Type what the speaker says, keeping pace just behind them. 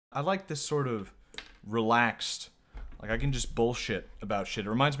I like this sort of relaxed, like I can just bullshit about shit. It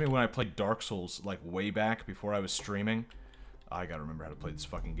reminds me of when I played Dark Souls, like way back before I was streaming. I gotta remember how to play this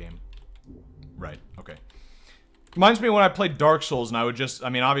fucking game. Right, okay. Reminds me of when I played Dark Souls and I would just, I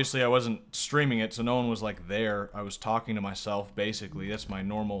mean, obviously I wasn't streaming it, so no one was like there. I was talking to myself, basically. That's my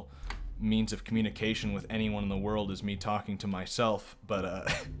normal means of communication with anyone in the world, is me talking to myself.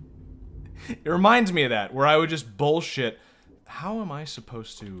 But, it reminds me of that, where I would just bullshit. How am I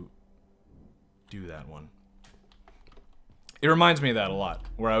supposed to do that one? It reminds me of that a lot,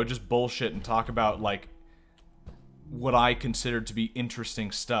 where I would just bullshit and talk about, like, what I considered to be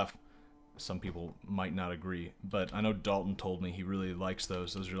interesting stuff. Some people might not agree, but I know Dalton told me he really likes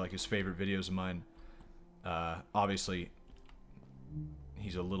those. Those are, like, his favorite videos of mine. Obviously,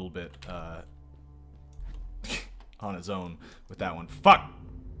 he's a little bit, on his own with that one. Fuck!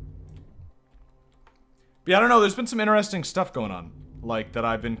 But yeah, I don't know, there's been some interesting stuff going on. Like, that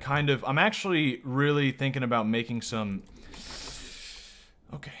I've been kind of... I'm actually really thinking about making some...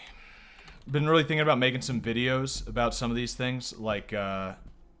 Okay. Been really thinking about making some videos about some of these things. Like, well,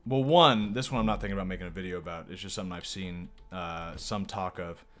 one, this one I'm not thinking about making a video about. It's just something I've seen some talk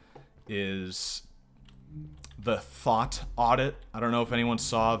of. Is the thought audit. I don't know if anyone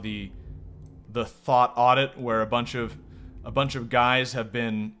saw the thought audit where a bunch of guys have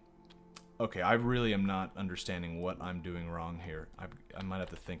been... Okay, I really am not understanding what I'm doing wrong here. I might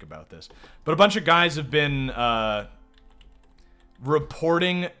have to think about this. But a bunch of guys have been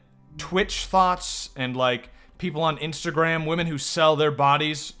reporting Twitch thoughts and, like, people on Instagram, women who sell their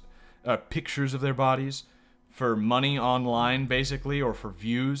bodies, pictures of their bodies, for money online, basically, or for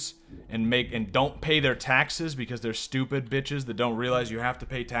views, and don't pay their taxes because they're stupid bitches that don't realize you have to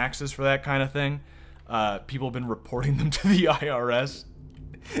pay taxes for that kind of thing. People have been reporting them to the IRS.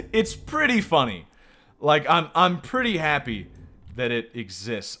 It's pretty funny. Like, I'm pretty happy that it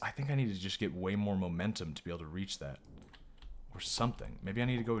exists. I think I need to just get way more momentum to be able to reach that. Or something. Maybe I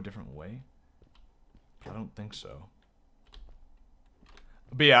need to go a different way? I don't think so.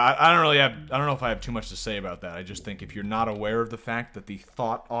 But yeah, I don't really have... I don't know if I have too much to say about that. I just think if you're not aware of the fact that the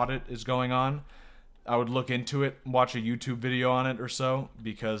thought audit is going on, I would look into it, watch a YouTube video on it or so,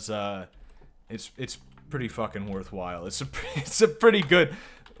 because it's pretty fucking worthwhile. It's a pretty good...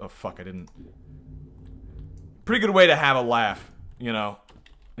 Oh, fuck, I didn't... Pretty good way to have a laugh, you know,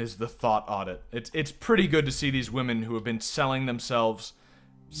 is the thought audit. It's pretty good to see these women who have been selling themselves,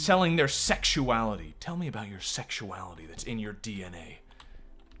 selling their sexuality. Tell me about your sexuality that's in your DNA.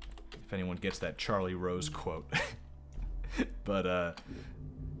 If anyone gets that Charlie Rose quote. But,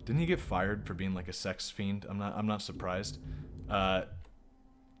 didn't he get fired for being like a sex fiend? I'm not surprised.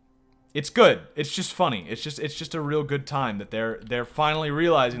 It's good. It's just funny. It's just a real good time that they're finally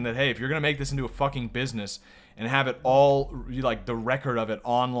realizing that, hey, if you're gonna make this into a fucking business and have it all, like, the record of it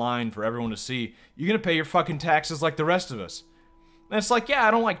online for everyone to see, you're gonna pay your fucking taxes like the rest of us. And it's like, yeah,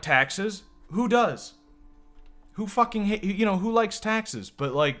 I don't like taxes. Who does? Who fucking, you know, who likes taxes?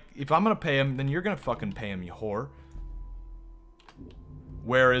 But, like, if I'm gonna pay them, then you're gonna fucking pay them, you whore.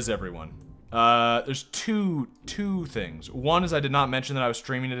 Where is everyone? There's two things. One is I did not mention that I was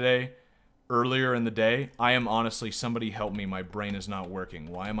streaming today. Earlier in the day. I am honestly, somebody help me, my brain is not working.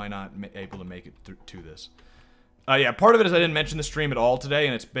 Why am I not able to make it to this? Yeah, part of it is I didn't mention the stream at all today,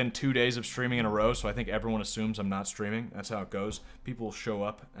 and it's been 2 days of streaming in a row, so I think everyone assumes I'm not streaming. That's how it goes. People will show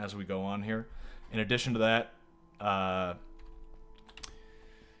up as we go on here. In addition to that,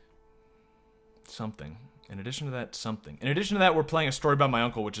 something. In addition to that, we're playing A Story About My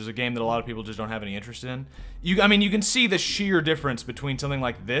Uncle, which is a game that a lot of people just don't have any interest in. I mean, you can see the sheer difference between something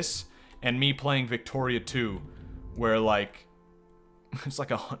like this and me playing Victoria 2, where, like, it's like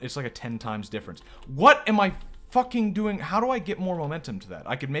a 10 times difference. What am I fucking doing? How do I get more momentum to that?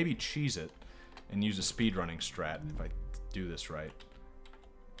 I could maybe cheese it and use a speedrunning strat if I do this right.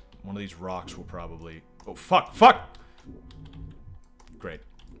 One of these rocks will probably... Oh, fuck! Great.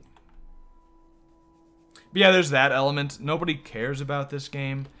 But yeah, there's that element. Nobody cares about this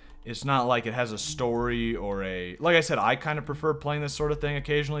game. It's not like it has a story or a... Like I said, I kind of prefer playing this sort of thing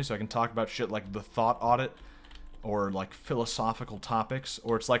occasionally, so I can talk about shit like the thought audit, or like philosophical topics,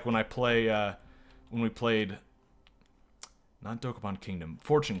 or it's like when I play, when we played, not Dokapon Kingdom,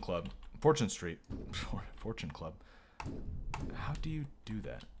 Fortune Street. Fortune Club. How do you do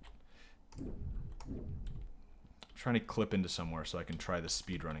that? I'm trying to clip into somewhere so I can try the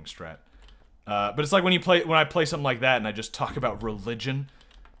speedrunning strat. But it's like when I play something like that and I just talk about religion.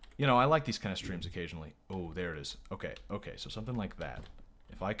 You know, I like these kind of streams occasionally. Oh, there it is. Okay, so something like that.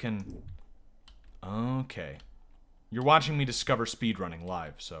 If I can... Okay. You're watching me discover speedrunning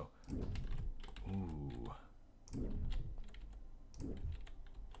live, so... Ooh.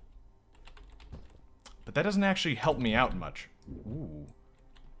 But that doesn't actually help me out much. Ooh.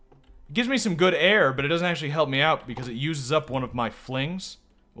 It gives me some good air, but it doesn't actually help me out because it uses up one of my flings.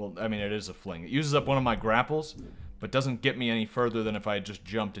 Well, I mean, it is a fling. It uses up one of my grapples, but doesn't get me any further than if I had just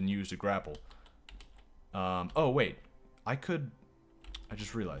jumped and used a grapple. Oh, wait. I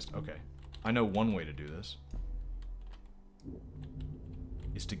just realized. Okay. I know one way to do this.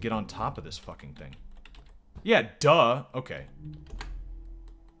 Is to get on top of this fucking thing. Yeah, duh. Okay.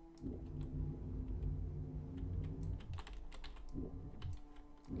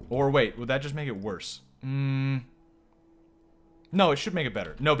 Or wait, would that just make it worse? No, it should make it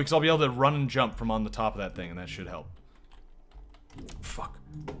better. No, because I'll be able to run and jump from on the top of that thing, and that should help. Fuck.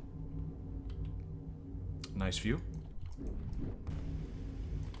 Nice view.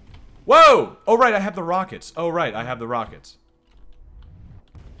 Whoa! Oh, right, I have the rockets. Oh, right, I have the rockets.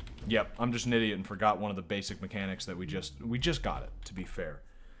 Yep, I'm just an idiot and forgot one of the basic mechanics that we just got it, to be fair.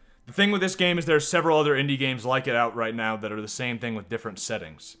 The thing with this game is there's several other indie games like it out right now that are the same thing with different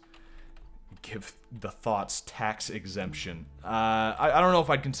settings. Give the Thoughts tax exemption. I don't know if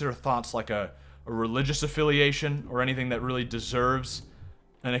I'd consider Thoughts like a religious affiliation or anything that really deserves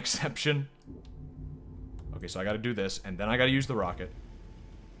an exception. Okay, so I gotta do this, and then I gotta use the rocket.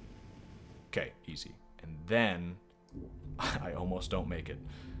 Okay, easy. And then I almost don't make it.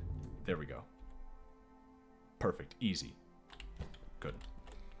 There we go. Perfect. Easy. Good.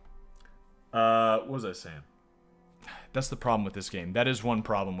 What was I saying? That's the problem with this game. That is one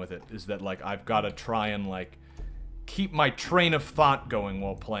problem with it, is that, like, I've got to try and, like, keep my train of thought going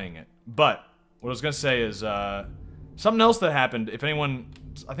while playing it. But, what I was gonna say is, something else that happened, if anyone,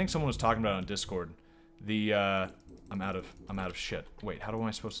 I think someone was talking about it on Discord, the, I'm out of shit. Wait, how am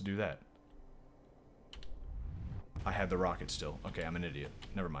I supposed to do that? I had the rocket still. Okay, I'm an idiot.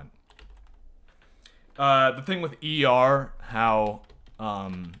 Never mind. The thing with ER, how,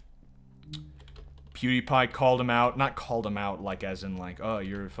 PewDiePie called him out. Not called him out, like, as in, like, oh,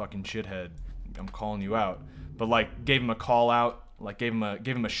 you're a fucking shithead, I'm calling you out. But, like, gave him a call out, like, gave him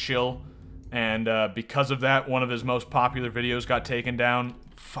a shill. And, because of that, one of his most popular videos got taken down.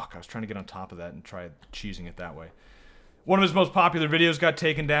 Fuck, I was trying to get on top of that and try cheesing it that way. One of his most popular videos got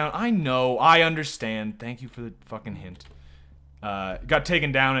taken down. I know, I understand. Thank you for the fucking hint. Got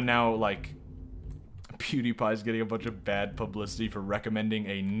taken down and now, like, PewDiePie's getting a bunch of bad publicity for recommending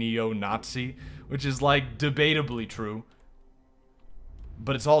a neo-Nazi, which is, like, debatably true.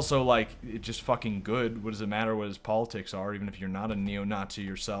 But it's also, like, it's just fucking good. What does it matter what his politics are, even if you're not a neo-Nazi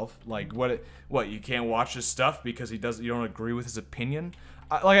yourself? Like, what, you can't watch his stuff because you don't agree with his opinion?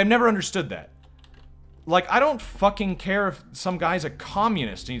 I've never understood that. Like, I don't fucking care if some guy's a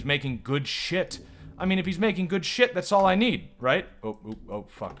communist and he's making good shit. I mean, if he's making good shit, that's all I need, right? Oh,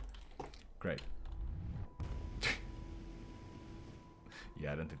 fuck. Great.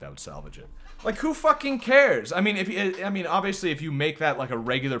 Yeah, I didn't think that would salvage it. Like, who fucking cares? I mean, obviously, if you make that, like, a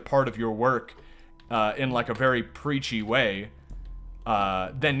regular part of your work, in, like, a very preachy way,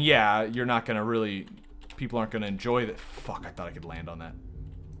 then, yeah, you're not gonna really... People aren't gonna enjoy that. Fuck, I thought I could land on that.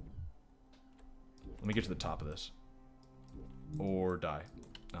 Let me get to the top of this. Or die.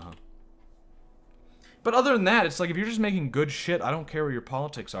 But other than that, it's like, if you're just making good shit, I don't care what your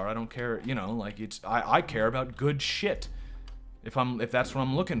politics are. I don't care, you know, like, it's... I care about good shit. If that's what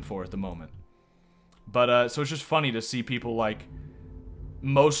I'm looking for at the moment. But, so it's just funny to see people, like,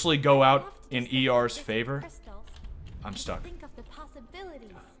 mostly go out in ER's favor. I'm stuck.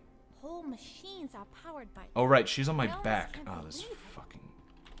 Oh, right, she's on my back. Oh, this fucking...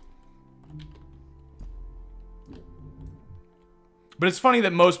 But it's funny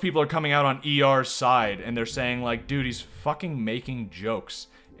that most people are coming out on ER's side, and they're saying, like, dude, he's fucking making jokes.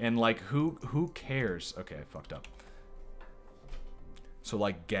 And, like, who cares? Okay, I fucked up. So,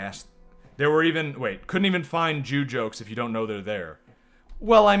 like, gas... There were even... Wait, couldn't even find Jew jokes if you don't know they're there.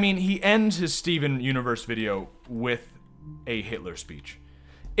 Well, I mean, he ends his Steven Universe video with a Hitler speech.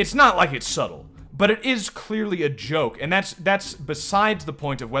 It's not like it's subtle, but it is clearly a joke, and that's besides the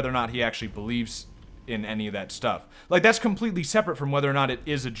point of whether or not he actually believes in any of that stuff. Like, that's completely separate from whether or not it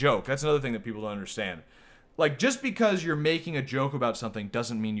is a joke. That's another thing that people don't understand. Like, just because you're making a joke about something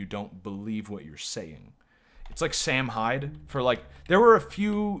doesn't mean you don't believe what you're saying. It's like Sam Hyde, for, like, there were a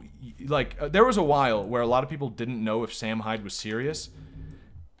few, like, there was a while where a lot of people didn't know if Sam Hyde was serious.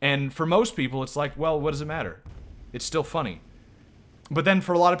 And for most people, it's like, well, what does it matter? It's still funny. But then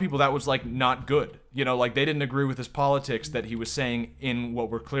for a lot of people, that was, like, not good. You know, like, they didn't agree with his politics that he was saying in what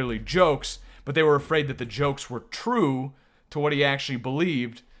were clearly jokes, but they were afraid that the jokes were true to what he actually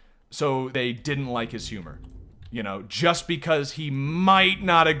believed, so they didn't like his humor. You know, just because he might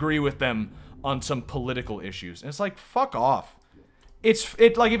not agree with them on some political issues. And it's like, fuck off. It's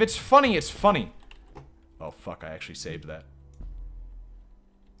like, if it's funny, it's funny. Oh, fuck, I actually saved that.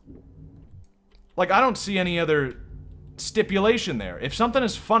 Like, I don't see any other stipulation there. If something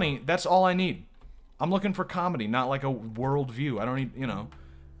is funny, that's all I need. I'm looking for comedy, not like a world view. I don't need, you know.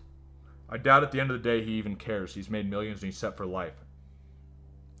 I doubt at the end of the day he even cares. He's made millions and he's set for life.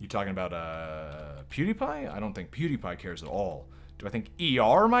 You talking about PewDiePie? I don't think PewDiePie cares at all. Do I think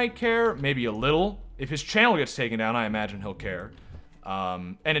ER might care? Maybe a little. If his channel gets taken down, I imagine he'll care.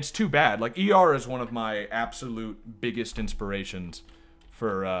 And it's too bad. Like, ER is one of my absolute biggest inspirations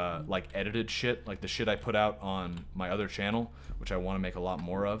for, like, edited shit. Like, the shit I put out on my other channel, which I want to make a lot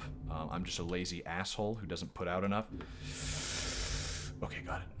more of. I'm just a lazy asshole who doesn't put out enough. Okay,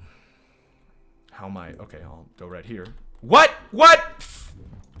 got it. How am I? Okay, I'll go right here. What? What?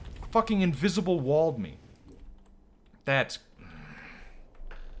 Fucking invisible walled me. That's...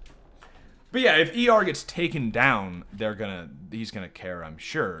 But yeah, if ER gets taken down, he's gonna care, I'm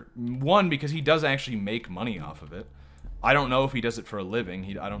sure. One, because he does actually make money off of it. I don't know if he does it for a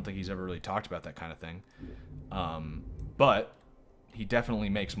living. I don't think he's ever really talked about that kind of thing. But he definitely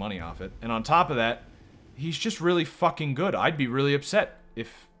makes money off it. And on top of that, he's just really fucking good. I'd be really upset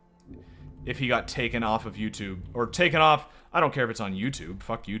if he got taken off of YouTube. Or taken off, I don't care if it's on YouTube.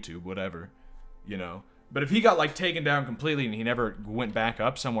 Fuck YouTube, whatever. You know? But if he got, like, taken down completely and he never went back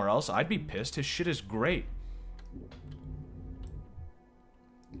up somewhere else, I'd be pissed. His shit is great.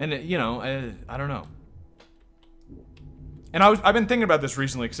 And, you know, I don't know. And I've been thinking about this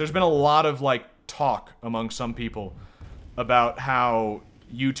recently, because there's been a lot of, like, talk among some people about how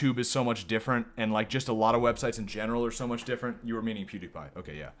YouTube is so much different, and, like, just a lot of websites in general are so much different. You were meaning PewDiePie.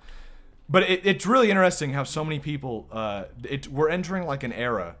 Okay, yeah. But it's really interesting how so many people, we're entering, like, an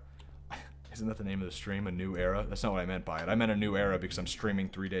era. Isn't that the name of the stream? A new era? That's not what I meant by it. I meant a new era because I'm streaming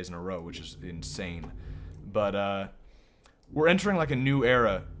 3 days in a row, which is insane. But, we're entering, like, a new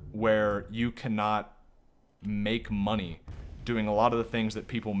era where you cannot make money doing a lot of the things that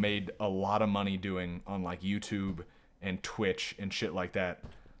people made a lot of money doing on, like, YouTube and Twitch and shit like that.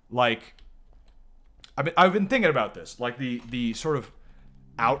 Like, I've been thinking about this. Like, the sort of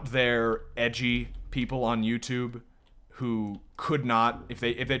out there, edgy people on YouTube who could not, if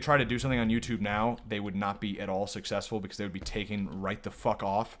they try to do something on YouTube now, they would not be at all successful because they would be taken right the fuck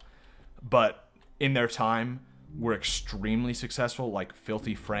off. But in their time, were extremely successful, like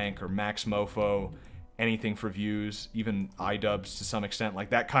Filthy Frank or Max Mofo, anything for views, even iDubbbz to some extent, like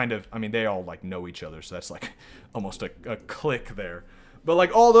that kind of, I mean, they all like know each other, so that's like almost a clique there. But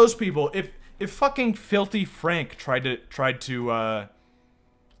like all those people, if fucking Filthy Frank tried to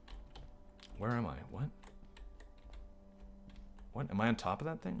where am I? What? Am I on top of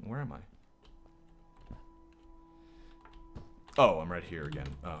that thing? Where am I? Oh, I'm right here again.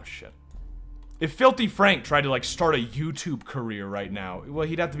 Oh, shit. If Filthy Frank tried to, like, start a YouTube career right now, well,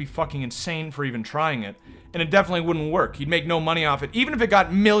 he'd have to be fucking insane for even trying it. And it definitely wouldn't work. He'd make no money off it. Even if it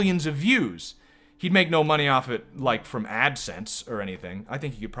got millions of views, he'd make no money off it, like, from AdSense or anything. I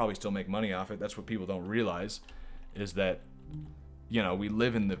think he could probably still make money off it. That's what people don't realize, is that, you know, we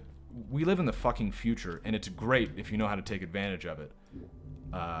live in the fucking future, and it's great if you know how to take advantage of it.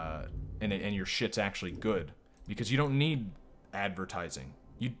 And your shit's actually good. Because you don't need advertising.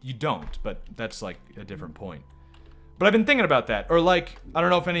 You don't, but that's like a different point. But I've been thinking about that. Or like, I don't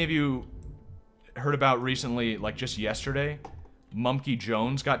know if any of you heard about recently, like just yesterday, Mumkey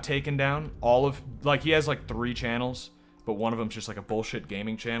Jones got taken down. Like he has like 3 channels, but one of them's just like a bullshit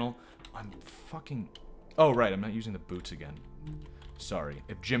gaming channel. I'm fucking... Oh, right, I'm not using the boots again. Sorry.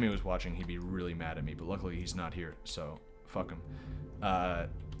 If Jimmy was watching, he'd be really mad at me, but luckily he's not here, so fuck him.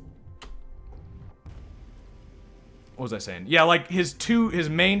 What was I saying? Yeah, like his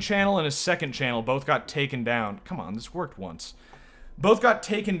main channel and his second channel both got taken down. Come on, this worked once. Both got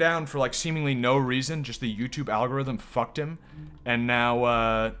taken down for like seemingly no reason, just the YouTube algorithm fucked him, and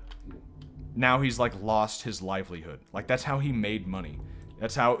now he's like lost his livelihood. Like that's how he made money.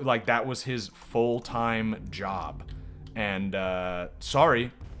 That's how, like, that was his full-time job. And,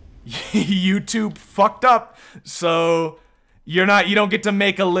 sorry, YouTube fucked up, so you don't get to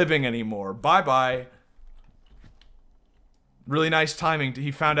make a living anymore. Bye-bye. Really nice timing.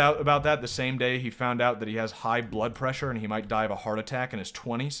 He found out about that the same day he found out that he has high blood pressure and he might die of a heart attack in his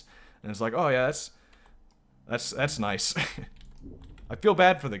 20s. And it's like, oh yeah, that's nice. I feel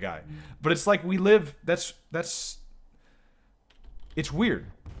bad for the guy. But it's like we live, it's weird.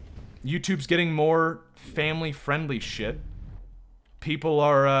 YouTube's getting more family-friendly shit. People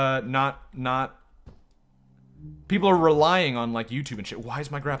are, people are relying on, like, YouTube and shit. Why is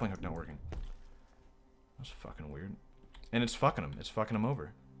my grappling hook not working? That's fucking weird. And it's fucking him. It's fucking him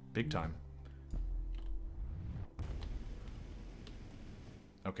over. Big time.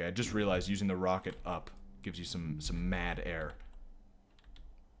 Okay, I just realized using the rocket up Gives you some mad air.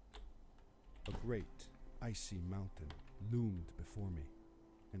 A great, icy mountain loomed before me,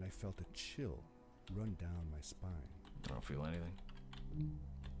 and I felt a chill run down my spine. I don't feel anything.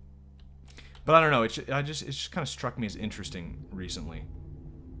 But I don't know, it just kind of struck me as interesting recently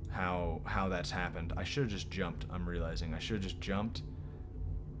how that's happened. I should have just jumped, I'm realizing. I should have just jumped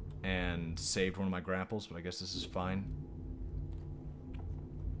and saved one of my grapples, but I guess this is fine.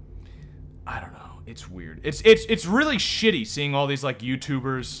 I don't know. It's weird. It's really shitty seeing all these like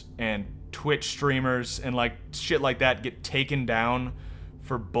YouTubers and Twitch streamers and like shit like that get taken down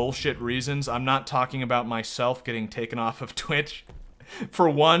for bullshit reasons. I'm not talking about myself getting taken off of Twitch. For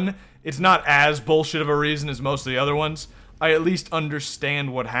one, it's not as bullshit of a reason as most of the other ones. I at least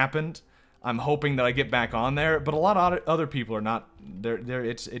understand what happened. I'm hoping that I get back on there, but a lot of other people are not.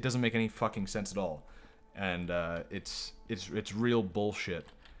 It doesn't make any fucking sense at all, and it's real bullshit.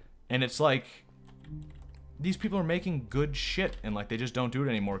 And it's like, these people are making good shit, and like they just don't do it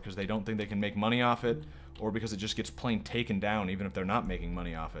anymore because they don't think they can make money off it, or because it just gets plain taken down even if they're not making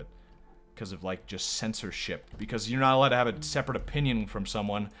money off it. Because of like just censorship. Because you're not allowed to have a separate opinion from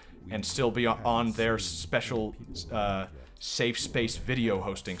someone and still be on their special safe space video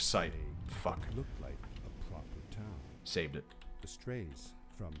hosting site. Fuck. Looked like a proper town. Saved it. The strays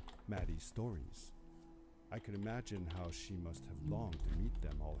from Maddie's stories. I could imagine how she must have longed to meet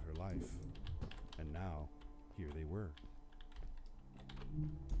them all her life. And now, here they were.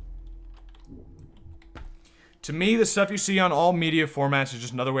 To me, the stuff you see on all media formats is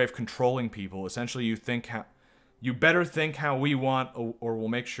just another way of controlling people. Essentially, you better think how we want, or we'll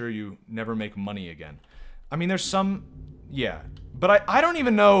make sure you never make money again. I mean, there's some, yeah. But I don't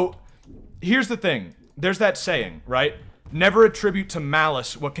even know. Here's the thing. There's that saying, right? Never attribute to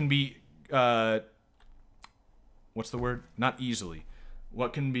malice what can be, what's the word? Not easily.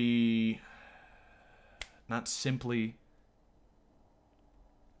 What can be, not simply.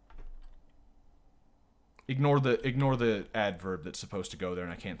 Ignore the adverb that's supposed to go there,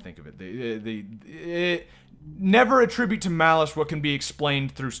 and I can't think of it. Never attribute to malice what can be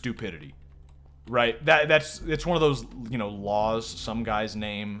explained through stupidity, right? It's one of those, you know, laws. Some guys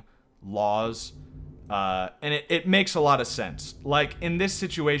name laws, and it makes a lot of sense. Like in this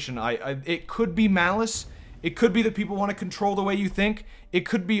situation, it could be malice. It could be that people want to control the way you think. It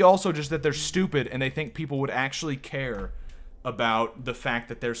could be also just that they're stupid and they think people would actually care about the fact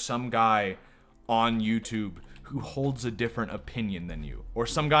that there's some guy on YouTube who holds a different opinion than you, or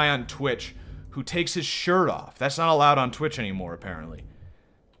some guy on Twitch who takes his shirt off. That's not allowed on Twitch anymore, apparently.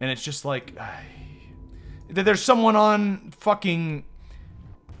 And it's just like, there's someone on fucking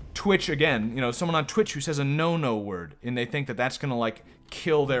Twitch again, you know, someone on Twitch who says a no-no word, and they think that that's gonna like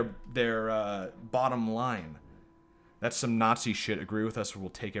kill their bottom line. That's some Nazi shit. Agree with us or we'll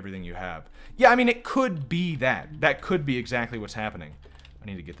take everything you have. Yeah, I mean, it could be that. That could be exactly what's happening. I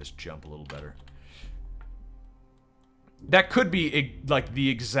need to get this jump a little better. That could be like the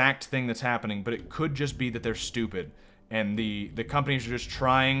exact thing that's happening, but it could just be that they're stupid and the companies are just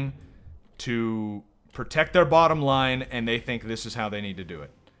trying to protect their bottom line, and they think this is how they need to do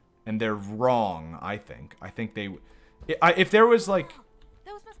it, and they're wrong. I think they, if there was like,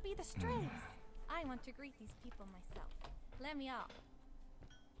 those must be the strays. I want to greet these people myself. Let me out.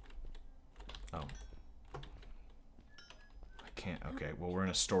 Oh, I can't. Okay, well, we're in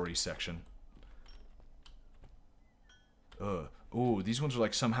a story section. Ooh, these ones are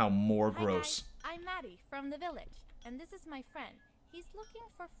like somehow more gross. Hi, I'm Maddie from the village, and this is my friend. He's looking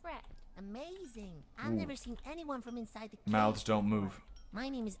for Fred. Amazing. I've never seen anyone from inside the cave. Mouths don't move. My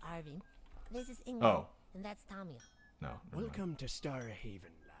name is Arvin. This is Ingrid. Oh. And that's Tamia. No. Welcome to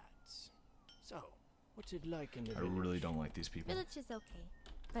Starhaven, lads. So, what's it like in the village? I really don't like these people. Village is okay,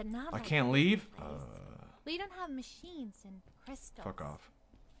 but not I like can't this leave? place. We don't have machines and crystals. Fuck off.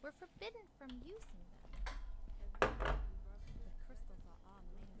 We're forbidden from using them. The crystals are all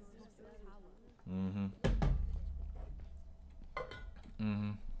made of power.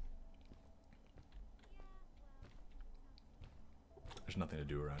 There's nothing to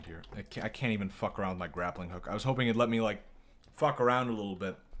do around here. I can't even fuck around with my grappling hook. I was hoping it'd let me, like, fuck around a little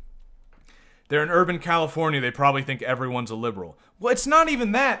bit. They're in urban California. They probably think everyone's a liberal. Well, it's not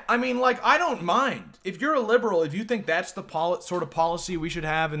even that. I mean, like, I don't mind. If you're a liberal, if you think that's the sort of policy we should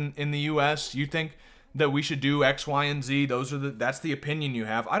have in the U.S., you think that we should do X, Y, and Z, that's the opinion you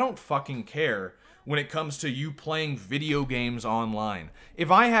have. I don't fucking care when it comes to you playing video games online. If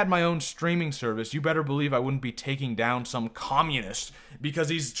I had my own streaming service, you better believe I wouldn't be taking down some communist because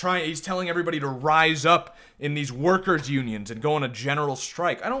he's telling everybody to rise up in these workers' unions and go on a general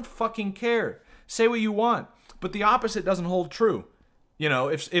strike. I don't fucking care. Say what you want. But the opposite doesn't hold true. You know,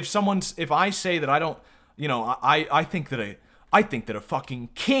 if I say that I don't, you know, I think that a fucking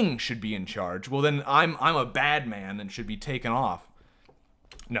king should be in charge. Well, then I'm a bad man and should be taken off.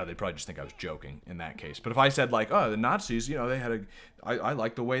 No, they'd probably just think I was joking in that case. But if I said, like, oh, the Nazis, you know, they had I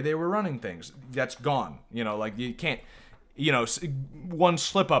like the way they were running things. That's gone. You know, like, you can't, you know, one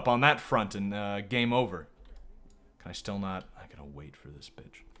slip up on that front and game over. Can I still not? I gotta wait for this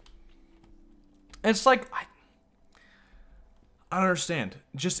bitch. And it's like, I don't understand.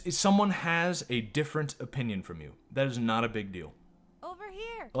 Just, if someone has a different opinion from you, that is not a big deal. Over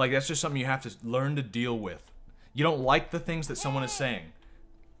here. Like, that's just something you have to learn to deal with. You don't like the things that someone is saying.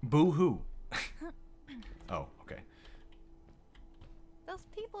 Boo-hoo. Oh, okay. Those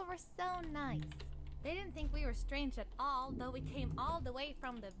people were so nice. They didn't think we were strange at all, though we came all the way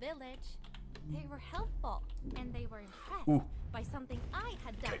from the village. They were helpful, and they were impressed by something I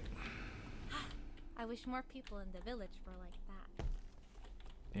had done. I wish more people in the village were like that.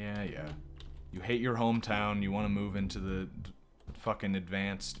 Yeah. You hate your hometown, you want to move into the fucking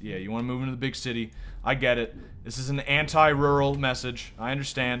advanced. Yeah, you want to move into the big city. I get it. This is an anti-rural message. I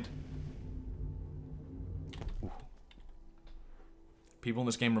understand. Ooh. People in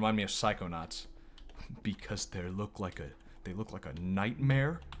this game remind me of Psychonauts because they look like a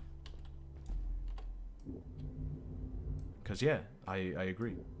nightmare. Cause yeah, I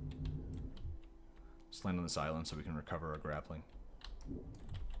agree. Let's land on this island so we can recover our grappling.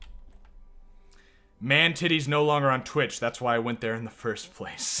 Man Titty's no longer on Twitch. That's why I went there in the first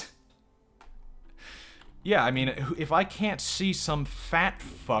place. Yeah, I mean, if I can't see some fat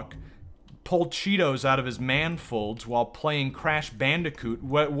fuck pull Cheetos out of his man folds while playing Crash Bandicoot,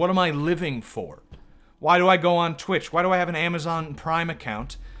 what am I living for? Why do I go on Twitch? Why do I have an Amazon Prime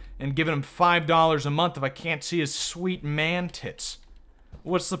account and give him $5 a month if I can't see his sweet man tits?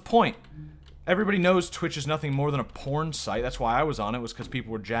 What's the point? Everybody knows Twitch is nothing more than a porn site. That's why I was on it, was because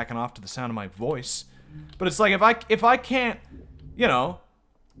people were jacking off to the sound of my voice. But it's like, if I can't, you know,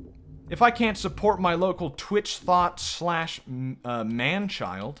 if I can't support my local Twitch thought slash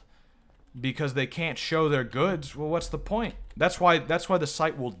man-child because they can't show their goods, well, what's the point? That's why the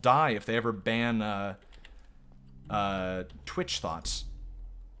site will die if they ever ban Twitch thoughts.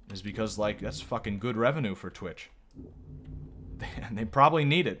 Is because, like, that's fucking good revenue for Twitch. And they probably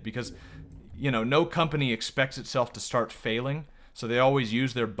need it because, you know, no company expects itself to start failing, so they always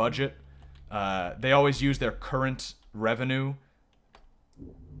use their budget. They always use their current revenue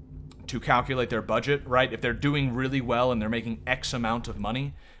to calculate their budget, right? If they're doing really well and they're making X amount of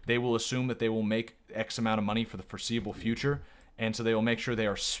money, they will assume that they will make X amount of money for the foreseeable future, and so they will make sure they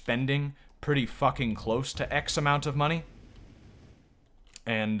are spending pretty fucking close to X amount of money.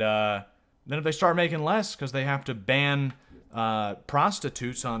 And then if they start making less because they have to ban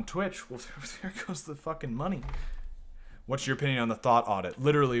prostitutes on Twitch, well, there goes the fucking money. What's your opinion on the thought audit?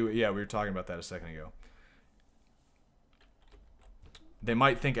 Literally, yeah, we were talking about that a second ago. They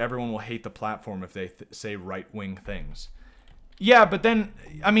might think everyone will hate the platform if they say right-wing things. Yeah, but then,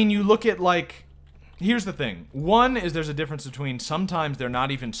 I mean, you look at, like, here's the thing. One is there's a difference between sometimes they're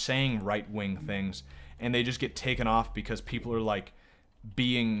not even saying right-wing things, and they just get taken off because people are, like,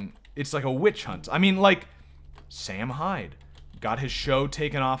 being, it's like a witch hunt. I mean, like, Sam Hyde got his show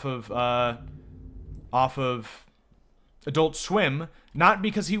taken off of Adult Swim, not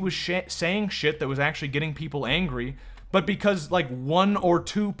because he was saying shit that was actually getting people angry, but because, like, 1 or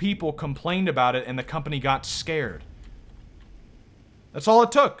 2 people complained about it and the company got scared. That's all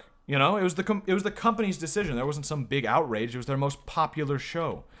it took, you know? It was the company's decision. There wasn't some big outrage. It was their most popular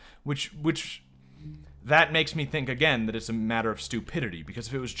show, which that makes me think, again, that it's a matter of stupidity, because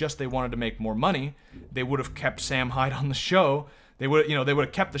if it was just they wanted to make more money, they would have kept Sam Hyde on the show. They would, you know, they would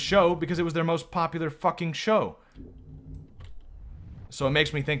have kept the show because it was their most popular fucking show. So it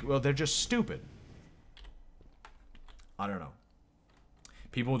makes me think, well, they're just stupid. I don't know.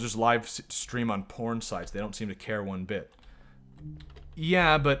 People just live stream on porn sites. They don't seem to care one bit.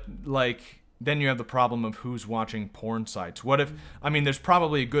 Yeah, but, like, then you have the problem of who's watching porn sites. What if, I mean, there's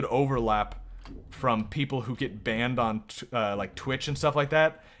probably a good overlap from people who get banned on, like, Twitch and stuff like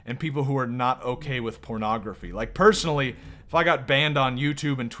that, and people who are not okay with pornography. Like, personally, if I got banned on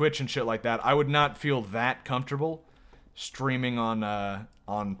YouTube and Twitch and shit like that, I would not feel that comfortable streaming on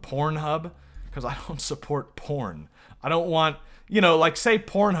Pornhub, because I don't support porn. I don't want, you know, like, say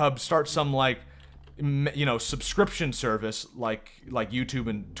Pornhub starts some, like, you know, subscription service like YouTube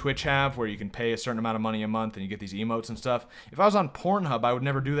and Twitch have, where you can pay a certain amount of money a month and you get these emotes and stuff. If I was on Pornhub, I would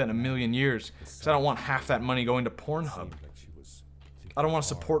never do that in a million years, because I don't want half that money going to Pornhub. I don't want to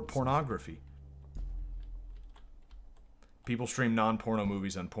support pornography. People stream non-porno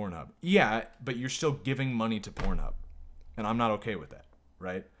movies on Pornhub. Yeah, but you're still giving money to Pornhub, and I'm not okay with that,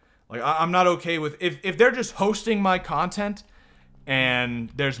 right? Like, I'm not okay with... If they're just hosting my content and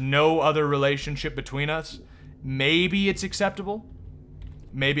there's no other relationship between us, maybe it's acceptable.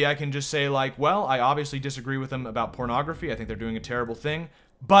 Maybe I can just say, like, well, I obviously disagree with them about pornography. I think they're doing a terrible thing.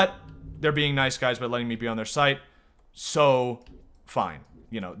 But they're being nice guys by letting me be on their site. So, fine.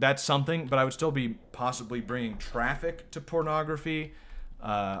 You know, that's something. But I would still be possibly bringing traffic to pornography.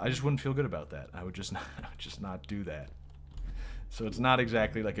 I just wouldn't feel good about that. I would just not do that. So it's not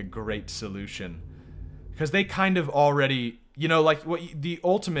exactly like a great solution. Because they kind of already, you know, like what the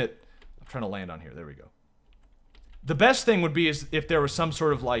ultimate... I'm trying to land on here. There we go. The best thing would be is if there was some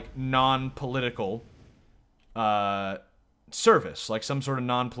sort of like non-political service. Like some sort of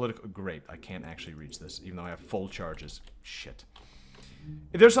non-political... Great, I can't actually reach this even though I have full charges. Shit.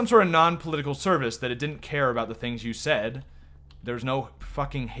 If there's some sort of non-political service that it didn't care about the things you said, there's no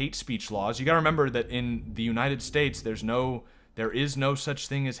fucking hate speech laws. You gotta remember that in the United States, there is no such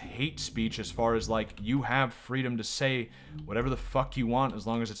thing as hate speech as far as like you have freedom to say whatever the fuck you want as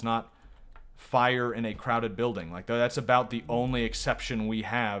long as it's not fire in a crowded building. Like that's about the only exception we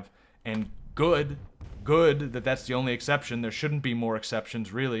have, and good that that's the only exception. There shouldn't be more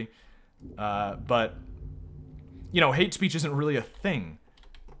exceptions really, but you know, hate speech isn't really a thing.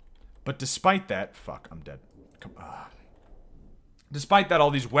 But despite that, fuck, I'm dead. Despite that,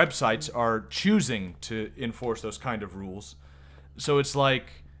 all these websites are choosing to enforce those kind of rules. So it's like,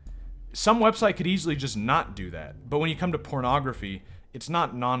 some website could easily just not do that. But when you come to pornography, it's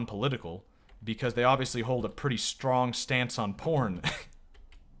not non-political, because they obviously hold a pretty strong stance on porn.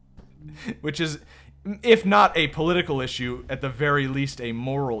 Which is, if not a political issue, at the very least a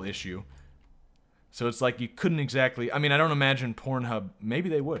moral issue. So it's like you couldn't exactly... I mean, I don't imagine Pornhub... Maybe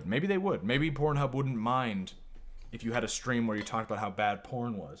they would. Maybe they would. Maybe Pornhub wouldn't mind if you had a stream where you talked about how bad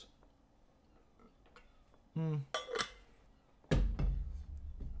porn was.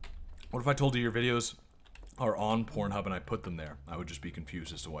 What if I told you your videos are on Pornhub and I put them there? I would just be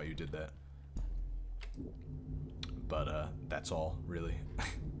confused as to why you did that. But, that's all, really.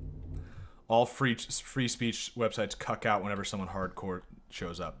 All free speech websites cuck out whenever someone hardcore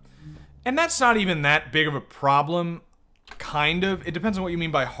shows up. And that's not even that big of a problem, kind of. It depends on what you mean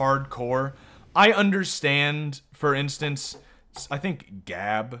by hardcore. I understand, for instance, I think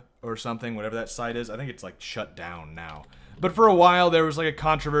Gab or something, whatever that site is, I think it's like shut down now. But for a while there was like a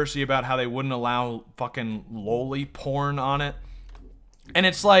controversy about how they wouldn't allow fucking loli porn on it. And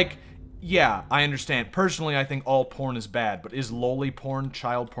it's like, yeah, I understand. Personally, I think all porn is bad, but is loli porn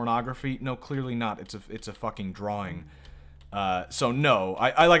child pornography? No, clearly not. It's a fucking drawing. So no,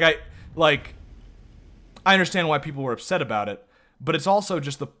 I understand why people were upset about it, but it's also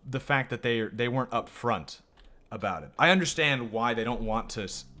just the fact that they weren't upfront about it. I understand why they don't want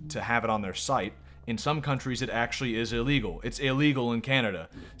to have it on their site. In some countries, it actually is illegal. It's illegal in Canada,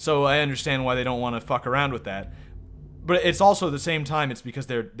 so I understand why they don't want to fuck around with that. But it's also at the same time, it's because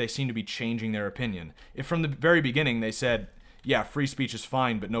they seem to be changing their opinion. If from the very beginning they said, yeah, free speech is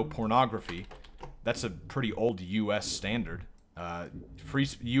fine, but no pornography, that's a pretty old U.S. standard.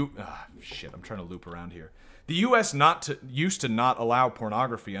 Shit, I'm trying to loop around here. The U.S. used to not allow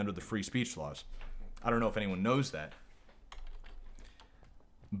pornography under the free speech laws. I don't know if anyone knows that.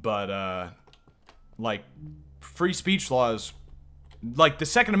 But, like, free speech laws, like, the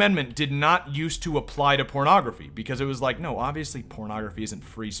Second Amendment did not used to apply to pornography, because it was like, no, obviously pornography isn't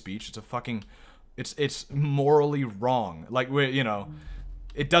free speech. It's a fucking, it's morally wrong. Like, you know,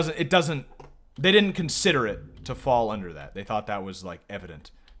 it doesn't, they didn't consider it to fall under that. They thought that was, like,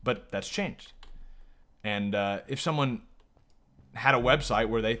 evident. But that's changed. And if someone had a website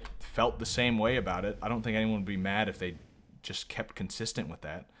where they felt the same way about it, I don't think anyone would be mad if they just kept consistent with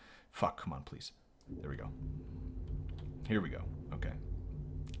that. Fuck, come on, please. There we go. Here we go. Okay.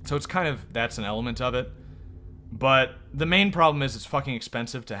 So it's kind of, that's an element of it. But the main problem is it's fucking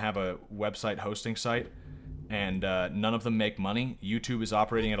expensive to have a website hosting site. And none of them make money. YouTube is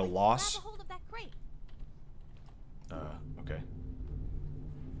operating at a loss. Grab a hold of that crate. Okay.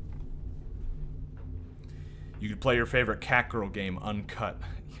 You could play your favorite cat girl game uncut.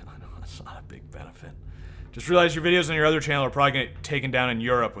 Yeah, I know, that's not a big benefit. Just realized your videos on your other channel are probably going to get taken down in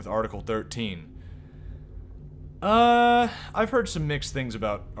Europe with Article 13. I've heard some mixed things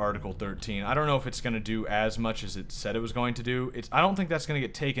about Article 13. I don't know if it's going to do as much as it said it was going to do. I don't think that's going to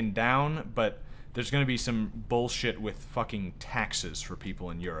get taken down, but there's going to be some bullshit with fucking taxes for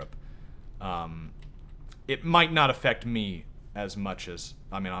people in Europe. It might not affect me as much as...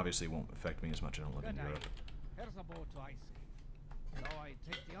 I mean, obviously it won't affect me as much. I don't live in Europe. Here's a boat I see. So I'd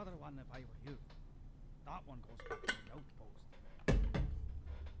take the other one if I were you. That one goes back to the outpost.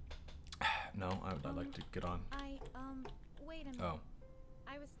 No, I'd like to get on. Wait a minute. Oh.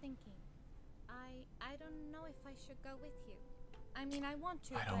 I was thinking. I don't know if I should go with you. I mean, I want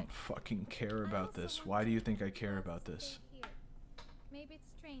to, I don't but fucking care I about also this. want Why do to you think I care not about this? stay here. Maybe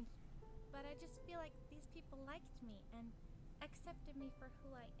it's strange, but I just feel like these people liked me and accepted me for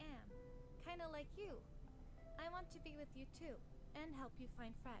who I am. Kind of like you. I want to be with you too, and help you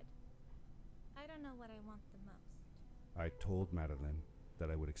find Fred. I don't know what I want the most. I told Madeline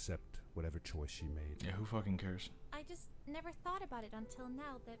that I would accept whatever choice she made. Yeah, who fucking cares? I just never thought about it until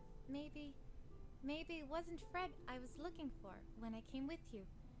now that maybe it wasn't Fred I was looking for when I came with you.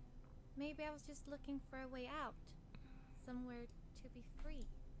 Maybe I was just looking for a way out. Somewhere to be free.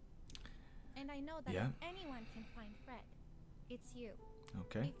 And I know that if anyone can find Fred, it's you.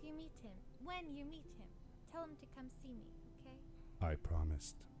 Okay. If you meet him, when you meet him, tell him to come see me, okay? I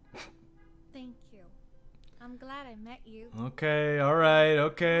promised. Thank you. I'm glad I met you. Okay, alright, It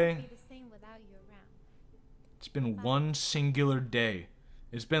okay. won't be the same without you around. It's been one singular day.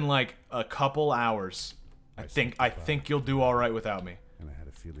 It's been like a couple hours. I think you'll do alright without me. And I had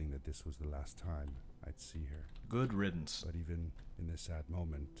a feeling that this was the last time I'd see her. Good riddance. But even in this sad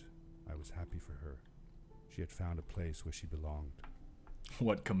moment, I was happy for her. She had found a place where she belonged.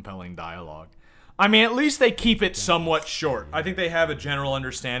 What compelling dialogue. I mean, at least they keep it somewhat short. I think they have a general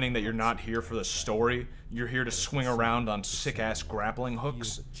understanding that you're not here for the story. You're here to swing around on sick-ass grappling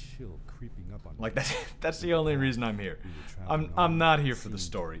hooks. Feel the chill creeping up on Like, me. that's the only reason I'm here. I'm not here for the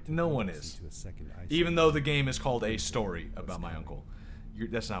story. No one is. To a second ice Even though the game is called A Story about my uncle.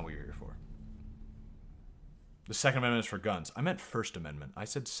 That's not what you're here for. The Second Amendment is for guns. I meant First Amendment. I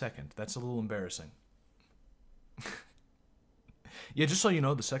said second. That's a little embarrassing. Yeah, just so you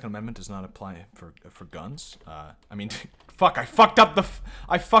know, the Second Amendment does not apply for guns. I mean, fuck, I fucked up the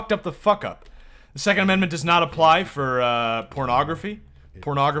fuck up. The Second Amendment does not apply for pornography.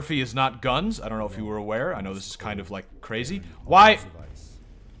 Pornography is not guns. I don't know if you were aware. I know this is kind of like crazy. Why?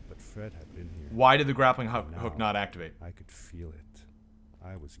 But Fred had been here. Why did the grappling hook not activate? I could feel it.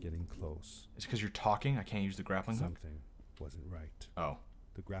 I was getting close. It's because you're talking. I can't use the grappling hook. Something wasn't right. Oh.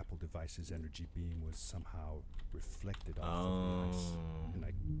 The grapple device's energy beam was somehow reflected off of the ice, and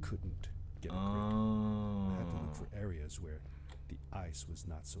I couldn't get a grip. I had to look for areas where the ice was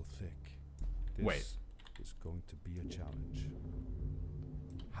not so thick. This was going to be a challenge.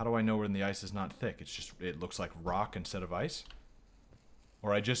 How do I know when the ice is not thick? It looks like rock instead of ice?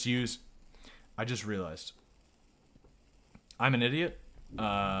 Or I just realized. I'm an idiot.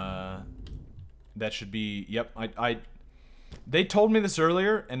 That should be, yep, they told me this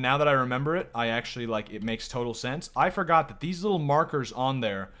earlier, and now that I remember it, I actually, like, it makes total sense. I forgot that these little markers on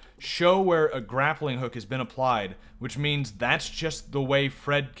there show where a grappling hook has been applied, which means that's just the way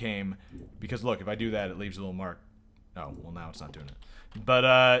Fred came. Because, look, if I do that, it leaves a little mark. Oh, well, now it's not doing it.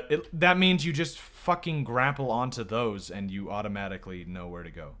 But, that means you just fucking grapple onto those, and you automatically know where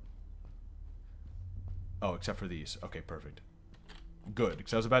to go. Oh, except for these. Okay, perfect. Good,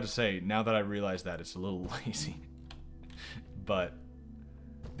 because I was about to say, now that I realize that, it's a little lazy. But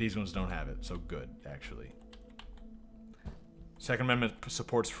these ones don't have it, so good, actually. Second Amendment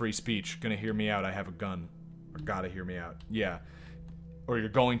supports free speech. Gonna hear me out, I have a gun. Or gotta hear me out. Yeah. Or you're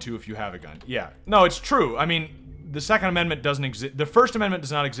going to if you have a gun. Yeah. No, it's true. I mean, the Second Amendment doesn't exist. The First Amendment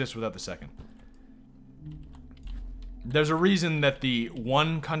does not exist without the Second. There's a reason that the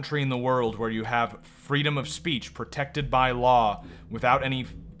one country in the world where you have freedom of speech protected by law without any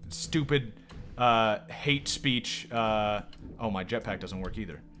stupid hate speech. Oh, my jetpack doesn't work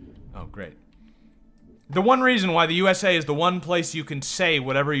either. Oh, great. The one reason why the USA is the one place you can say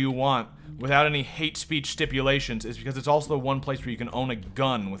whatever you want without any hate speech stipulations is because it's also the one place where you can own a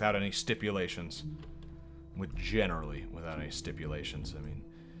gun without any stipulations. Generally without any stipulations, I mean.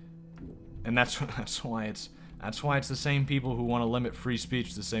 And that's why it's the same people who want to limit free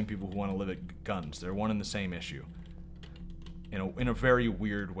speech, the same people who want to limit guns. They're one and the same issue. In a very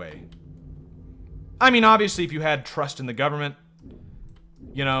weird way. I mean, obviously, if you had trust in the government,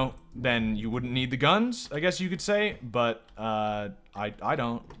 you know, then you wouldn't need the guns, I guess you could say. But, I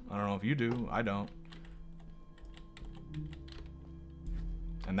don't. I don't know if you do. I don't.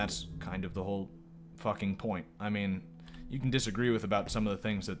 And that's kind of the whole fucking point. I mean, you can disagree with about some of the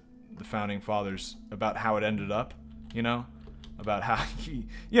things that the Founding Fathers, about how it ended up, you know? About how,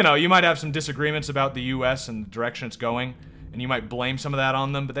 you know, you might have some disagreements about the U.S. and the direction it's going. And you might blame some of that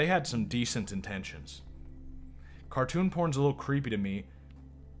on them, but they had some decent intentions. Cartoon porn's a little creepy to me,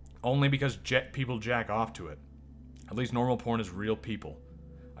 only because people jack off to it. At least normal porn is real people.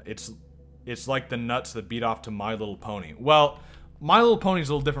 It's like the nuts that beat off to My Little Pony. Well, My Little Pony's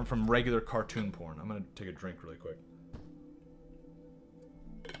a little different from regular cartoon porn. I'm gonna take a drink really quick.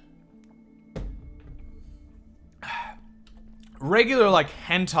 regular, like,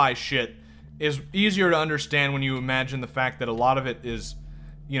 hentai shit is easier to understand when you imagine the fact that a lot of it is,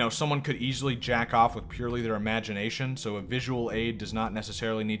 you know, someone could easily jack off with purely their imagination, so a visual aid does not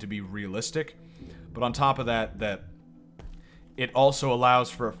necessarily need to be realistic. But on top of that, it also allows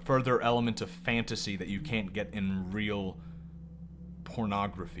for a further element of fantasy that you can't get in real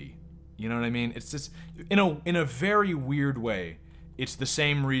pornography. You know what I mean? It's just, in a very weird way, it's the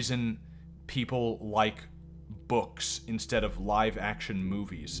same reason people like books instead of live-action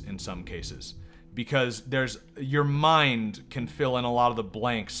movies in some cases. Because your mind can fill in a lot of the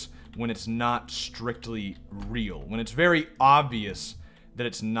blanks when it's not strictly real. When it's very obvious that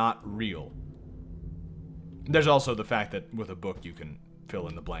it's not real. There's also the fact that with a book you can fill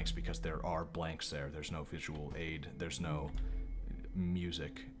in the blanks because there are blanks there. There's no visual aid. There's no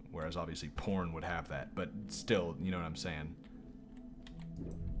music. Whereas obviously porn would have that. But still, you know what I'm saying.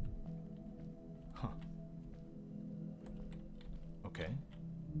 Huh. Okay.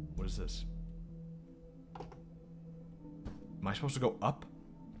 What is this? Am I supposed to go up?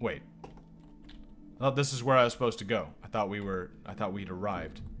 Wait. I thought this is where I was supposed to go. I thought we'd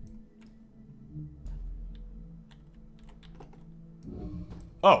arrived.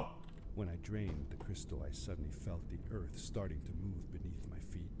 Oh. When I drained the crystal, I suddenly felt the earth starting to move beneath my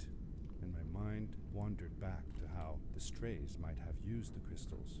feet, and my mind wandered back to how the strays might have used the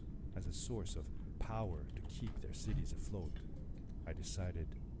crystals as a source of power to keep their cities afloat. I decided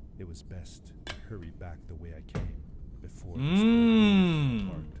it was best to hurry back the way I came before this world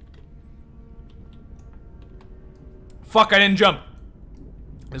apart. Fuck, I didn't jump.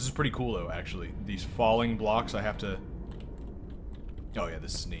 This is pretty cool though, actually. These falling blocks I have to... Oh yeah,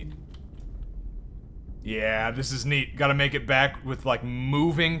 this is neat. Yeah, this is neat. Gotta make it back with, like,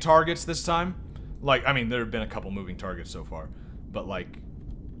 moving targets this time. Like, I mean, there have been a couple moving targets so far. But, like,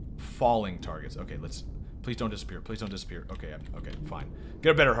 falling targets. Okay, let's... Please don't disappear. Please don't disappear. Okay, okay, fine.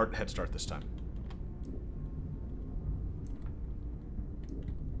 Get a better head start this time.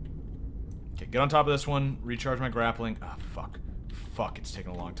 Okay, get on top of this one. Recharge my grappling. Ah, fuck. Fuck, it's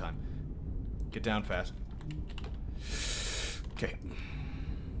taking a long time. Get down fast. Okay.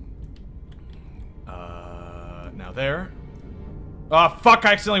 Now there. Oh, fuck,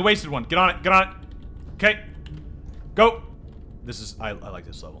 I accidentally wasted one. Get on it, get on it. Okay. Go. This is, I like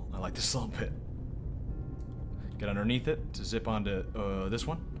this level. I like this a little bit. Get underneath it to zip onto, this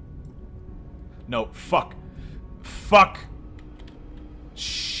one. No, fuck. Fuck.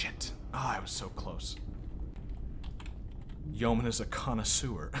 Shit. Ah, I was so close. Yeoman is a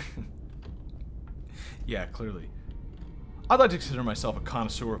connoisseur. Yeah, clearly. I'd like to consider myself a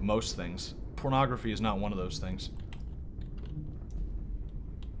connoisseur of most things. Pornography is not one of those things.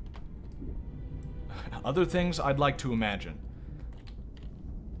 Other things I'd like to imagine.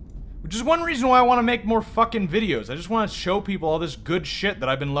 Which is one reason why I want to make more fucking videos. I just want to show people all this good shit that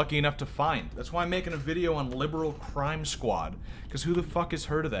I've been lucky enough to find. That's why I'm making a video on Liberal Crime Squad. Because who the fuck has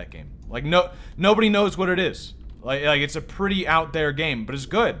heard of that game? Like, nobody knows what it is. Like it's a pretty out there game, but it's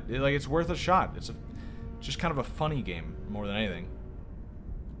good. It's worth a shot. It's just kind of a funny game, more than anything.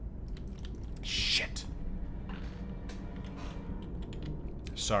 Shit.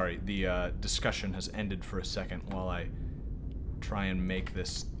 Sorry, the discussion has ended for a second while I try and make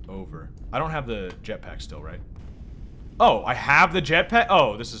this over. I don't have the jetpack still, right? Oh, I have the jetpack?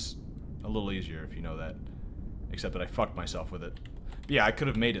 Oh, this is a little easier if you know that. Except that I fucked myself with it. But yeah, I could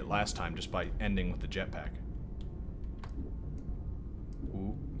have made it last time just by ending with the jetpack.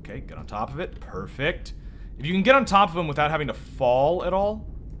 Ooh, okay, get on top of it. Perfect. If you can get on top of them without having to fall at all,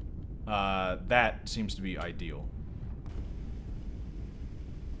 that seems to be ideal.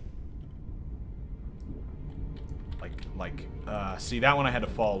 See, that one I had to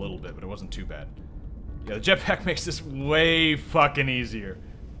fall a little bit, but it wasn't too bad. Yeah, the jetpack makes this way fucking easier.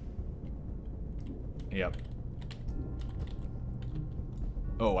 Yep.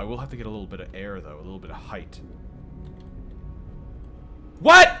 Oh, I will have to get a little bit of air, though. A little bit of height.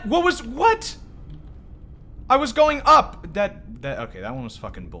 What? What? I was going up! Okay, that one was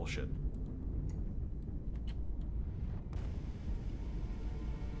fucking bullshit.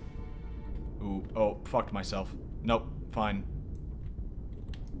 Ooh, oh, fucked myself. Nope, fine.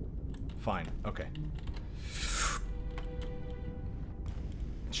 Fine, okay.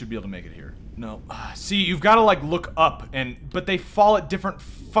 Should be able to make it here. No. See, you've got to, like, look up, but they fall at different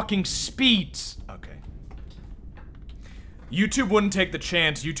fucking speeds. Okay. YouTube wouldn't take the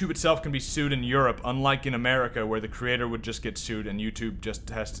chance. YouTube itself can be sued in Europe, unlike in America, where the creator would just get sued and YouTube just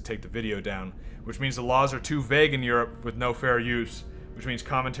has to take the video down. Which means the laws are too vague in Europe with no fair use, which means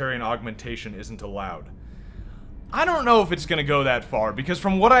commentary and augmentation isn't allowed. I don't know if it's gonna go that far, because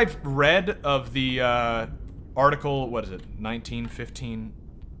from what I've read of the Article, what is it? 19, 15,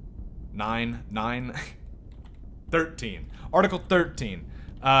 9, 13. Article 13.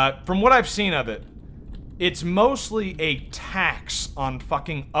 From what I've seen of it, it's mostly a tax on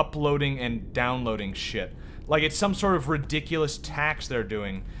fucking uploading and downloading shit. Like, it's some sort of ridiculous tax they're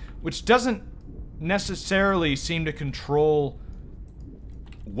doing, which doesn't necessarily seem to control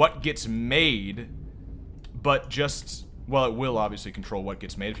what gets made, but just, well, it will obviously control what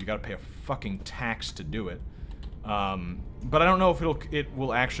gets made if you gotta pay a fucking tax to do it. But I don't know if it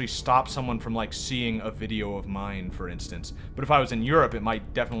will actually stop someone from, like, seeing a video of mine, for instance. But if I was in Europe, it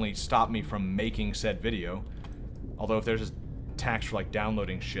might definitely stop me from making said video. Although if there's a tax for, like,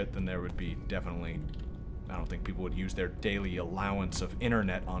 downloading shit, then there would be definitely... I don't think people would use their daily allowance of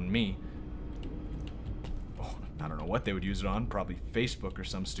internet on me. Oh, I don't know what they would use it on. Probably Facebook or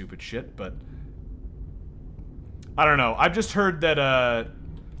some stupid shit, but... I don't know. I've just heard that,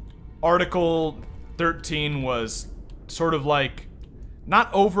 Article 13 was sort of like,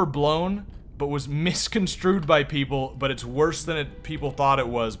 not overblown, but was misconstrued by people, but it's worse than people thought it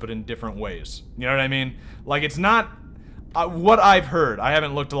was, but in different ways. You know what I mean? Like, it's not what I've heard. I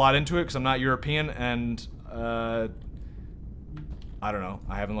haven't looked a lot into it because I'm not European, and I don't know.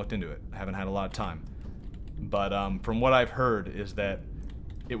 I haven't looked into it. I haven't had a lot of time. But from what I've heard is that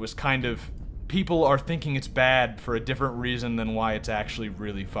it was kind of, people are thinking it's bad for a different reason than why it's actually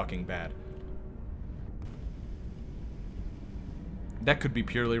really fucking bad. That could be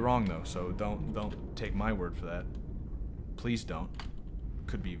purely wrong, though, so don't take my word for that. Please don't.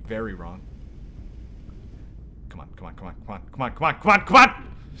 Could be very wrong. Come on, come on, come on, come on, come on, come on, come on, come on!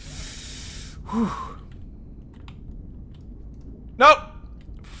 Whew. Nope!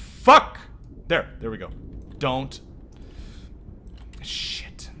 Fuck! There we go. Don't.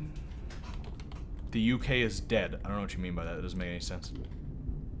 Shit. The UK is dead. I don't know what you mean by that. That doesn't make any sense.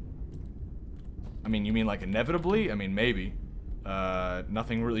 I mean, you mean like inevitably? I mean, maybe.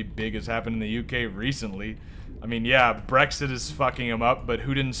 Nothing really big has happened in the UK recently. I mean, yeah, Brexit is fucking them up, but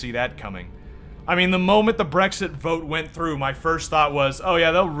who didn't see that coming? I mean, the moment the Brexit vote went through, my first thought was, oh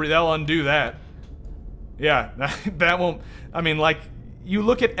yeah, they'll undo that. Yeah, that won't... I mean, like, you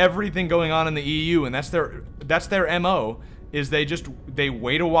look at everything going on in the EU, and that's their MO, is they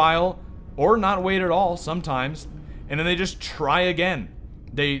wait a while, or not wait at all sometimes, and then they just try again.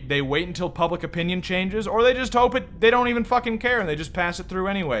 They wait until public opinion changes, or they just hope they don't even fucking care and they just pass it through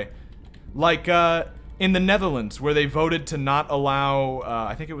anyway. Like, in the Netherlands, where they voted to not allow,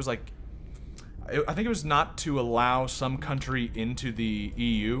 I think it was not to allow some country into the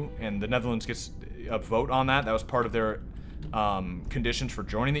EU, and the Netherlands gets a vote on that. That was part of their conditions for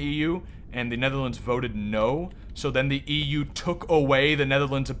joining the EU, and the Netherlands voted no, so then the EU took away the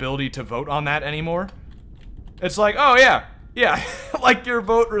Netherlands' ability to vote on that anymore. It's like, oh yeah. Yeah, like your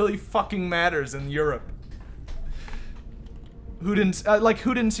vote really fucking matters in Europe. Who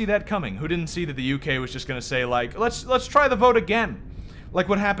didn't see that coming? Who didn't see that the UK was just gonna say, like, let's try the vote again? Like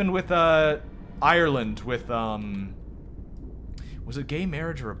what happened with Ireland with was it gay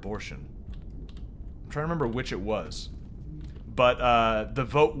marriage or abortion? I'm trying to remember which it was. But the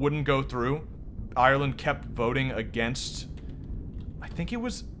vote wouldn't go through. Ireland kept voting against, I think it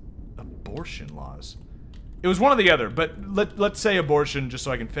was abortion laws. It was one or the other, but let's say abortion, just so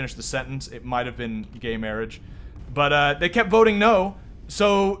I can finish the sentence. It might have been gay marriage. But they kept voting no,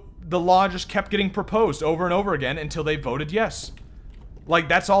 so the law just kept getting proposed over and over again until they voted yes. Like,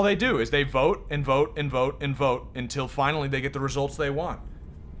 that's all they do, is they vote and vote and vote and vote until finally they get the results they want.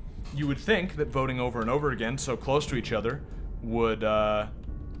 You would think that voting over and over again, so close to each other, would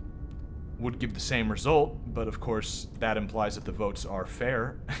give the same result, but of course that implies that the votes are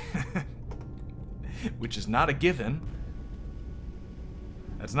fair. Which is not a given.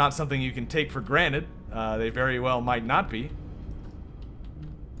 That's not something you can take for granted. They very well might not be.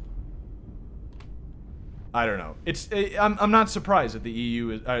 I don't know. I'm not surprised that the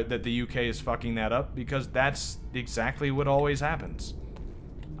EU is, that the UK is fucking that up, because that's exactly what always happens.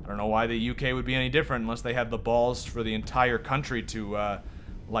 I don't know why the UK would be any different unless they had the balls for the entire country to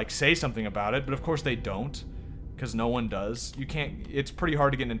like say something about it, but of course they don't. Because no one does. You can't... It's pretty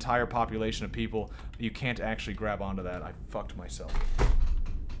hard to get an entire population of people. You can't actually grab onto that. I fucked myself.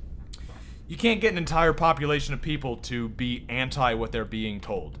 You can't get an entire population of people to be anti what they're being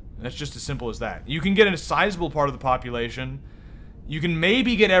told. That's just as simple as that. You can get a sizable part of the population. You can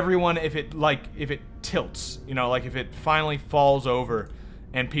maybe get everyone if it tilts. You know, like if it finally falls over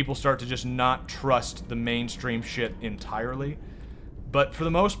and people start to just not trust the mainstream shit entirely. But for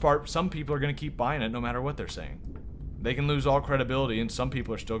the most part, some people are going to keep buying it no matter what they're saying. They can lose all credibility, and some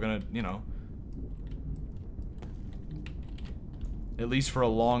people are still going to, you know... At least for a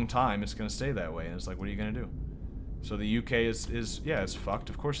long time, it's going to stay that way, and it's like, what are you going to do? So the UK is yeah, it's fucked.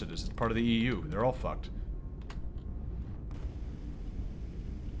 Of course it is. It's part of the EU. They're all fucked.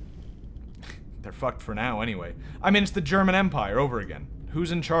 They're fucked for now, anyway. I mean, it's the German Empire over again.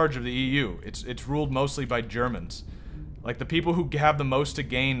 Who's in charge of the EU? It's ruled mostly by Germans. Like, the people who have the most to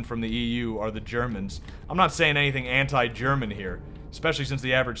gain from the EU are the Germans. I'm not saying anything anti-German here, especially since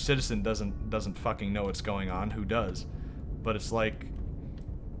the average citizen doesn't fucking know what's going on. Who does? But it's like,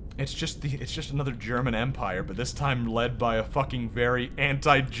 it's just another German empire, but this time led by a fucking very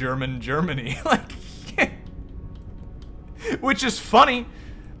anti-German Germany. Like, which is funny,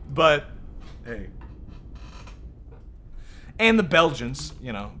 but hey. And the Belgians,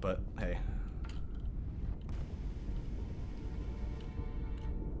 you know, but hey.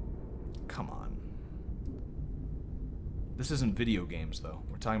 Come on. This isn't video games, though.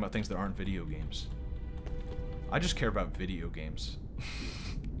 We're talking about things that aren't video games. I just care about video games.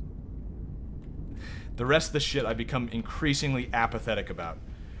 The rest of the shit I become increasingly apathetic about.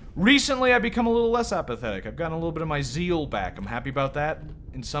 Recently, I've become a little less apathetic. I've gotten a little bit of my zeal back. I'm happy about that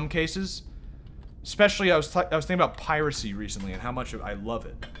in some cases. Especially, I was thinking about piracy recently and how much I love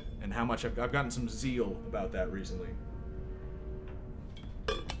it. And how much I've gotten some zeal about that recently.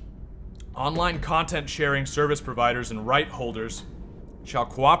 Online content sharing service providers and right holders shall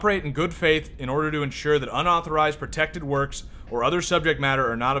cooperate in good faith in order to ensure that unauthorized protected works or other subject matter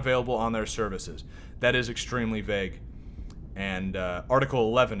are not available on their services. That is extremely vague. And Article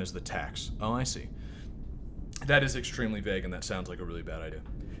 11 is the tax. Oh, I see. That is extremely vague, and that sounds like a really bad idea.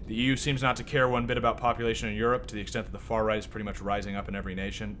 The EU seems not to care one bit about population in Europe, to the extent that the far right is pretty much rising up in every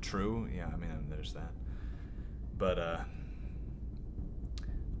nation. True. Yeah, I mean, there's that. But, I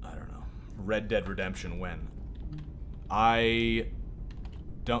don't know. Red Dead Redemption, when?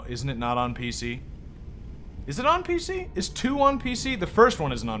 Isn't it not on PC? Is it on PC? Is 2 on PC? The first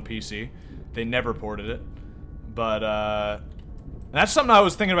one isn't on PC. They never ported it. But, that's something I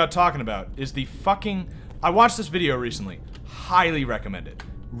was thinking about talking about, is the fucking... I watched this video recently. Highly recommend it.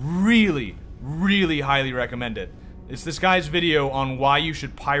 Really, really highly recommend it. It's this guy's video on why you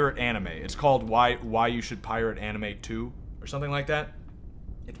should pirate anime. It's called Why You Should Pirate Anime 2, or something like that.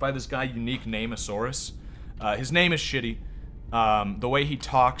 It's by this guy, Unique Namesaurus. His name is shitty. The way he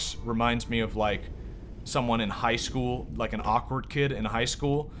talks reminds me of, like, someone in high school, like an awkward kid in high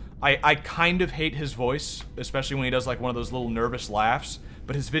school. I kind of hate his voice, especially when he does, like, one of those little nervous laughs,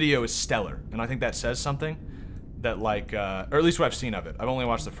 but his video is stellar, and I think that says something. That, like, or at least what I've seen of it. I've only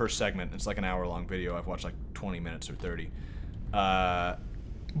watched the first segment. It's like an hour-long video. I've watched, like, 20 minutes or 30. But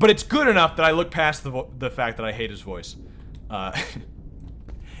it's good enough that I look past the fact that I hate his voice. And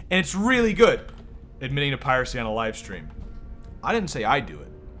it's really good, admitting to piracy on a live stream. I didn't say I'd do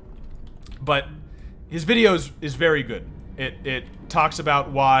it. But his video is very good. It talks about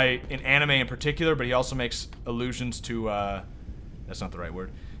why, in anime in particular, but he also makes allusions to, that's not the right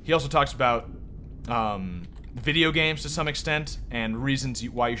word. He also talks about, video games to some extent, and reasons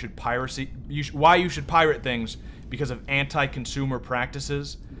why you should why you should pirate things because of anti-consumer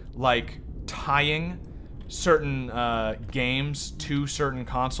practices, like tying certain games to certain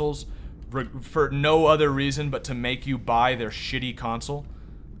consoles for no other reason but to make you buy their shitty console,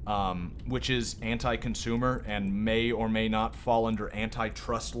 which is anti-consumer and may or may not fall under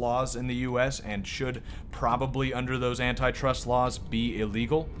antitrust laws in the US and should probably, under those antitrust laws, be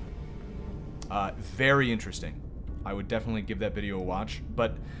illegal. Very interesting. I would definitely give that video a watch.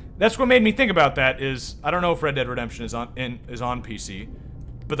 But that's what made me think about that is, I don't know if Red Dead Redemption is on PC,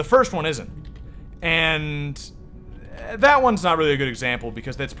 but the first one isn't. And that one's not really a good example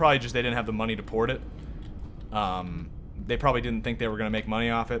because that's probably just they didn't have the money to port it. They probably didn't think they were going to make money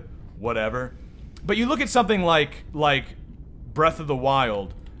off it. Whatever. But you look at something like Breath of the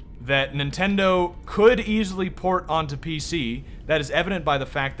Wild, that Nintendo could easily port onto PC. That is evident by the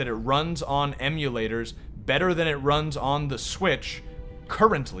fact that it runs on emulators better than it runs on the Switch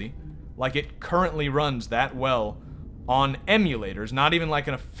currently. Like, it currently runs that well on emulators, not even like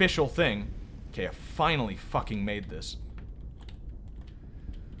an official thing. Okay, I finally fucking made this.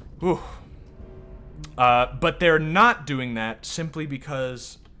 Whew. But they're not doing that simply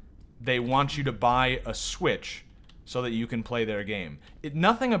because they want you to buy a Switch so that you can play their game.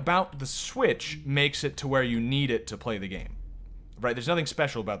 Nothing about the Switch makes it to where you need it to play the game. Right? There's nothing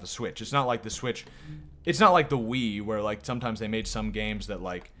special about the Switch. It's not like the Switch... It's not like the Wii, where, like, sometimes they made some games that,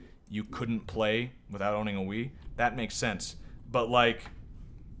 like, you couldn't play without owning a Wii. That makes sense. But, like,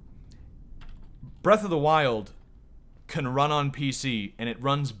 Breath of the Wild can run on PC, and it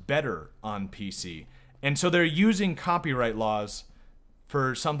runs better on PC. And so they're using copyright laws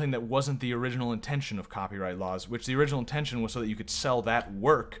for something that wasn't the original intention of copyright laws, which the original intention was so that you could sell that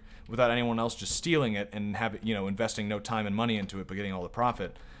work without anyone else just stealing it and have it, investing no time and money into it but getting all the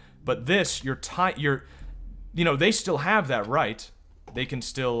profit. But this, they still have that right. They can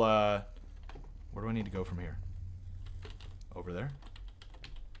still, where do I need to go from here? Over there?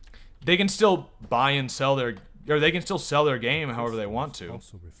 They can still buy and sell their, or they can still sell their game however they want to.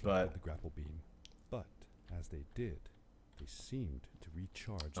 Also reflected the grapple beam, but as they did, they seemed to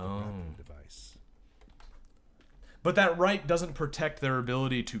recharge the grappling device. But that right doesn't protect their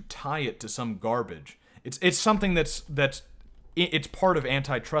ability to tie it to some garbage. It's something that's it's part of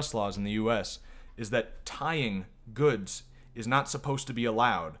antitrust laws in the U.S. is that tying goods is not supposed to be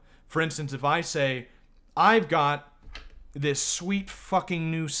allowed. For instance, if I say, I've got this sweet fucking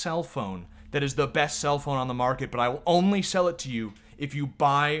new cell phone that is the best cell phone on the market, but I will only sell it to you if you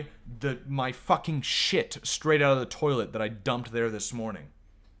buy my fucking shit straight out of the toilet that I dumped there this morning.